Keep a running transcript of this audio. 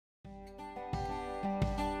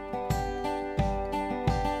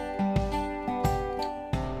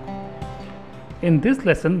In this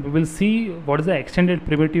lesson we will see what is the extended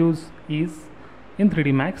primitives is in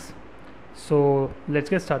 3D Max. So let's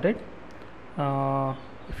get started.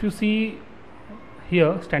 If you see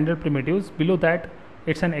here standard primitives, below that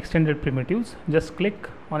it's an extended primitives. Just click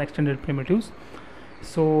on extended primitives.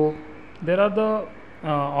 So there are the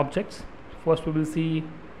objects. First we will see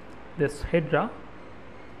this Hydra.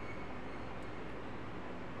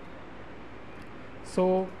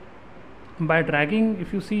 So by dragging,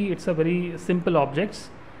 if you see, it's a very simple objects,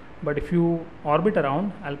 but if you orbit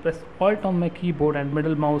around, I'll press Alt on my keyboard and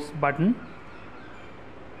middle mouse button,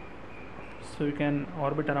 so you can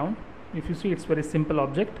orbit around. If you see, it's very simple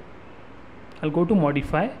object. I'll go to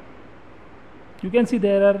modify. You can see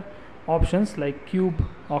there are options like cube,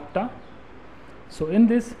 octa. So in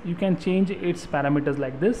this you can change its parameters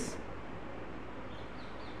like this.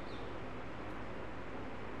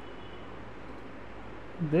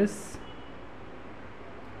 This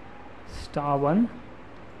 *1.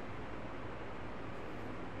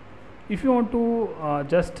 If you want to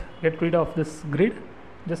just get rid of this grid,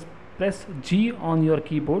 just press G on your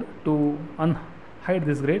keyboard to unhide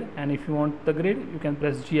this grid, and if you want the grid you can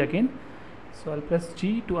press G again. So I'll press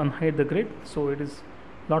G to unhide the grid, so it is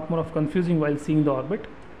a lot more of confusing while seeing the orbit.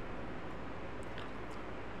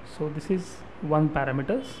 So this is one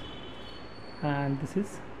parameters and this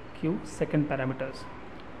is Q second parameters.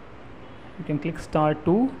 You can click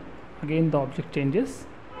 *2. Again the object changes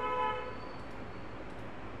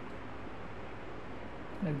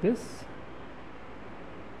like this.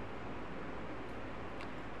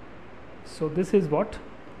 So this is what,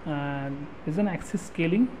 and is an axis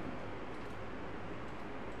scaling.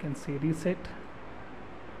 You can see reset.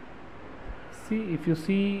 See, if you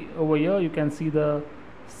see over here, you can see the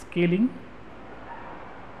scaling.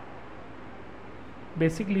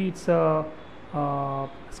 Basically it's a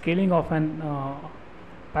scaling of an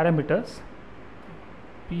parameters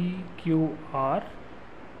PQR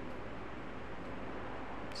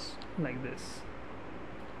like this.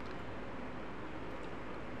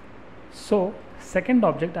 So second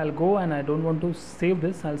object, I'll go and I don't want to save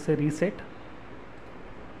this, I'll say reset.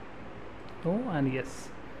 No and yes.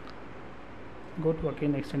 Go to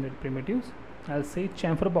again extended primitives. I'll say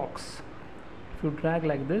chamfer box. If you drag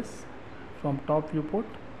like this from top viewport,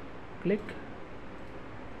 click,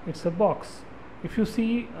 it's a box. If you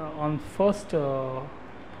see on first, I'll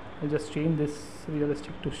just change this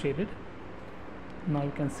realistic to shaded. Now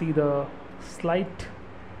you can see the slight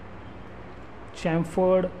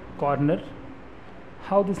chamfered corner.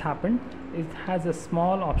 How this happened? It has a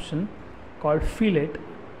small option called fillet,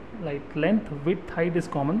 like length, width, height is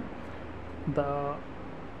common.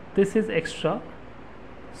 This is extra.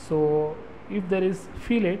 So if there is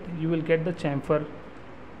fillet, you will get the chamfer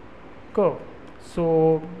curve.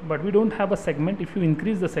 So but we don't have a segment. If you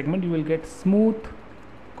increase the segment, you will get smooth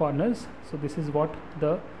corners. So this is what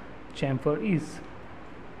the chamfer is.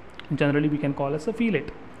 Generally we can call as a fillet.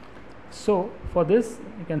 So for this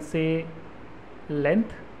you can say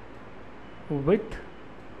length, width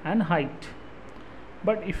and height.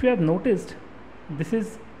 But if you have noticed, this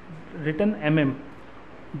is written mm.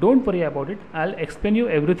 Don't worry about it. I'll explain you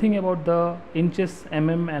everything about the inches,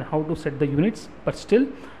 mm and how to set the units, but still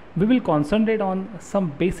we will concentrate on some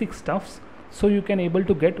basic stuffs so you can able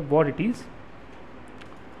to get what it is.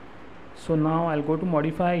 So now I'll go to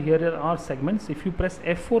modify. Here are segments. If you press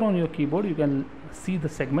F4 on your keyboard, you can see the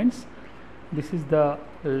segments. This is the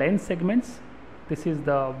length segments, this is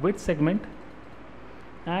the width segment,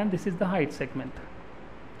 and this is the height segment.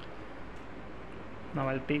 Now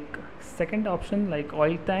I'll take second option like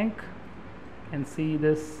oil tank and see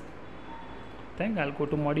this thing. I'll go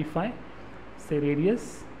to modify, say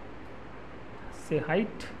radius, say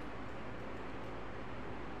height,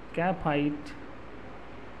 cap height,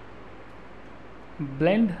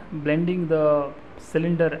 blending the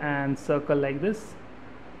cylinder and circle like this.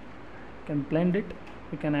 You can blend it.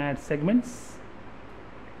 You can add segments,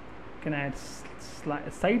 you can add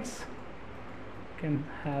sides, you can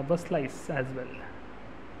have a slice as well.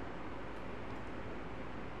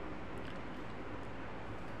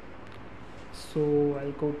 So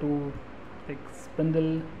I'll go to like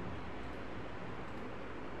spindle,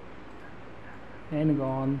 and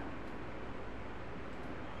gone.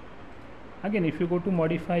 Again, if you go to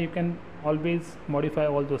modify, you can always modify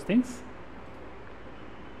all those things.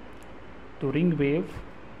 To ring wave,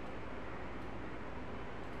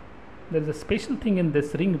 there is a special thing in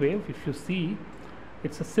this ring wave. If you see,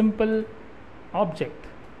 it's a simple object,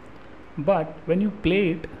 but when you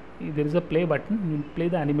play it, there is a play button, you play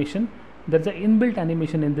the animation. There is an inbuilt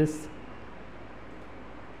animation in this.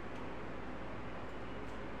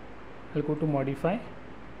 I'll go to modify.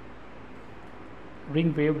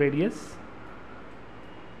 ring wave radius,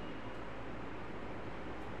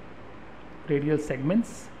 radial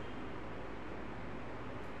segments,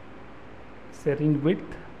 say ring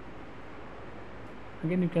width.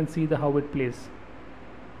 Again you can see how it plays,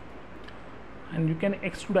 and you can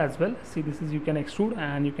extrude as well. See, this is, you can extrude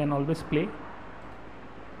and you can always play.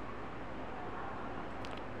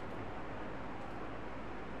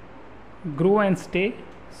 Grow and stay,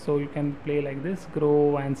 so you can play like this,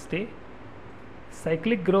 grow and stay.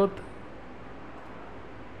 Cyclic growth,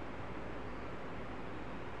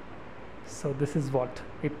 so this is what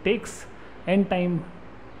it takes. End time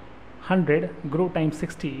 100, grow time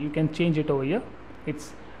 60. You can change it over here.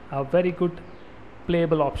 It's a very good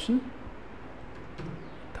playable option.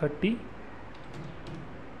 30, you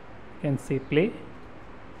can say play.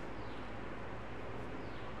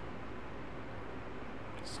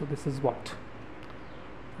 So this is what,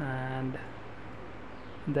 and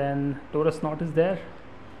then torus knot is there.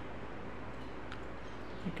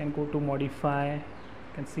 You can go to modify, you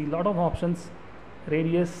can see a lot of options,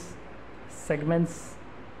 radius, segments,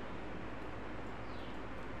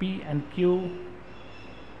 P and Q.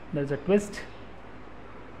 There's a twist.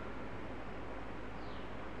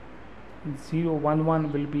 0, 1,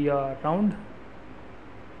 1 will be a round,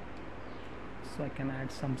 so I can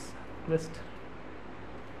add some twist.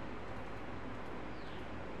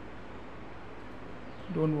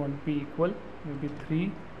 Don't want to be equal, maybe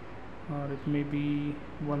 3, or it may be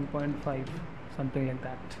 1.5, something like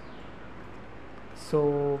that.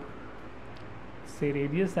 So say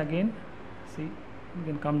radius again, see, you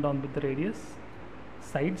can come down with the radius,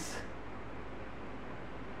 sides,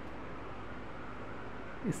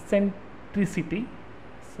 eccentricity,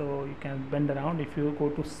 so you can bend around. If you go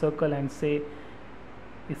to circle and say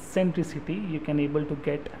eccentricity, you can able to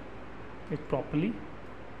get it properly.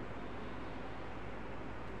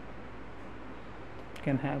 You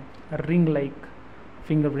can have a ring like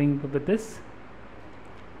finger ring with this.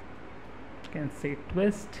 You can say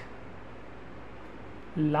twist,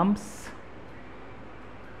 lumps,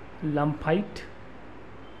 lump height,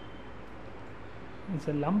 these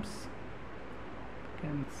are lumps. You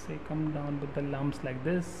can say come down with the lumps like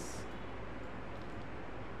this,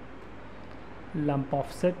 lump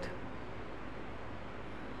offset.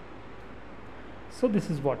 So this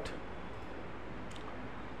is what,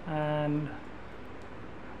 and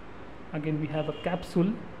again we have a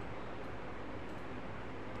capsule,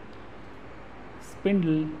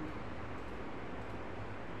 spindle,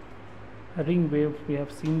 a ring wave, we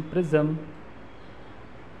have seen prism,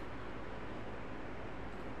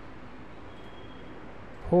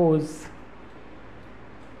 hose.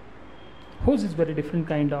 Hose is very different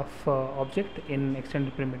kind of object in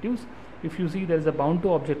extended primitives. If you see there is a bound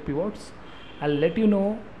to object pivots, I'll let you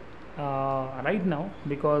know right now,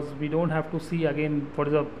 because we don't have to see again what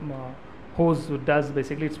is a hose does.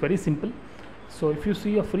 Basically it's very simple. So if you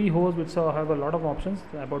see a free hose which have a lot of options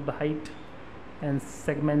about the height and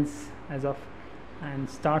segments as of, and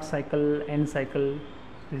start cycle, end cycle,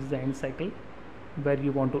 this is the end cycle where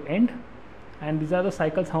you want to end, and these are the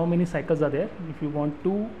cycles, how many cycles are there, if you want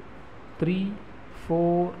 2, 3,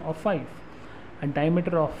 4 or 5, and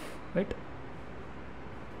diameter of it.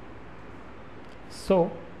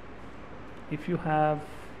 So if you have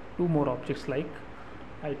 2 more objects, like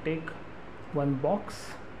I'll take one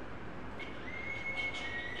box,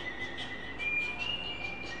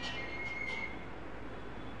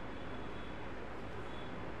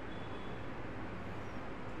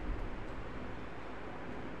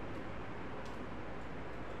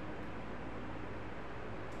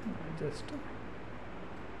 just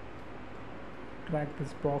drag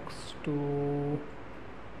this box to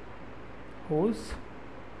hose.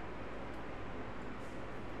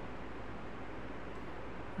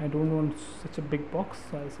 I don't want such a big box,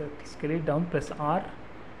 so I said scale it down, press R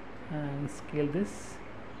and scale this.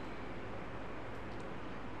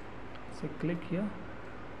 So click here,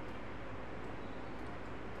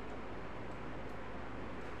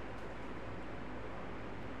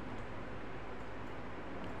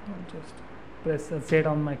 just press Z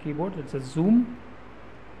on my keyboard, it's a zoom.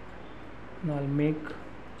 Now I'll make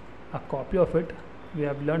a copy of it. We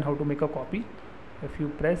have learned how to make a copy. If you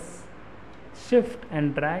press shift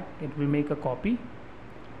and drag, it will make a copy.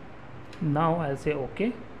 Now I'll say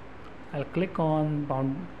OK. I'll click on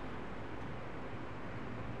bound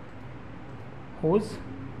hose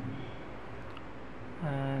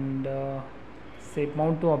and say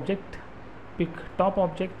mount to object, pick top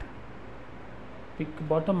object, pick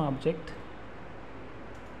bottom object.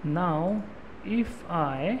 Now if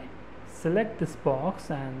I select this box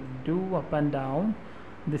and do up and down,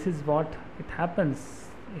 this is what it happens.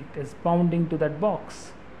 it is bounding to that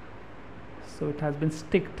box. So it has been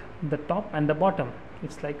sticked the top and the bottom.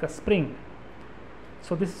 It's like a spring.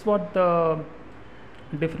 So this is what the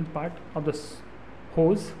different part of this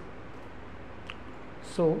hose.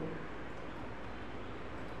 So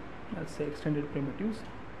let's say extended primitives.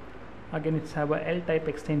 Again, it's have a L type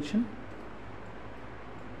extension.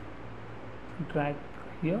 Drag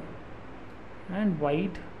here and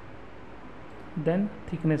wide, then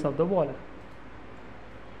thickness of the wall.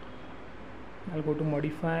 I'll go to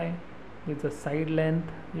modify. With the side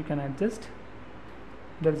length you can adjust.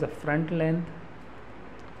 There is a front length,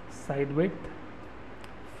 side width,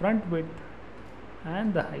 front width,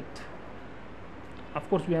 and the height. Of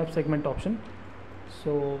course we have segment option,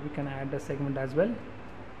 so we can add a segment as well.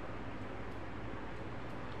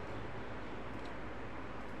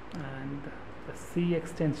 And the C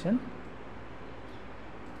extension.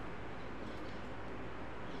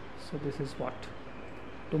 So this is what.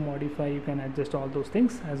 To modify, you can adjust all those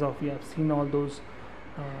things. As of, we have seen all those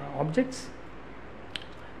objects.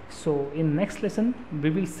 So in next lesson we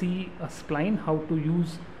will see a spline, how to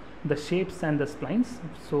use the shapes and the splines.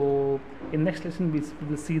 So in next lesson we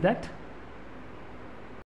will see that.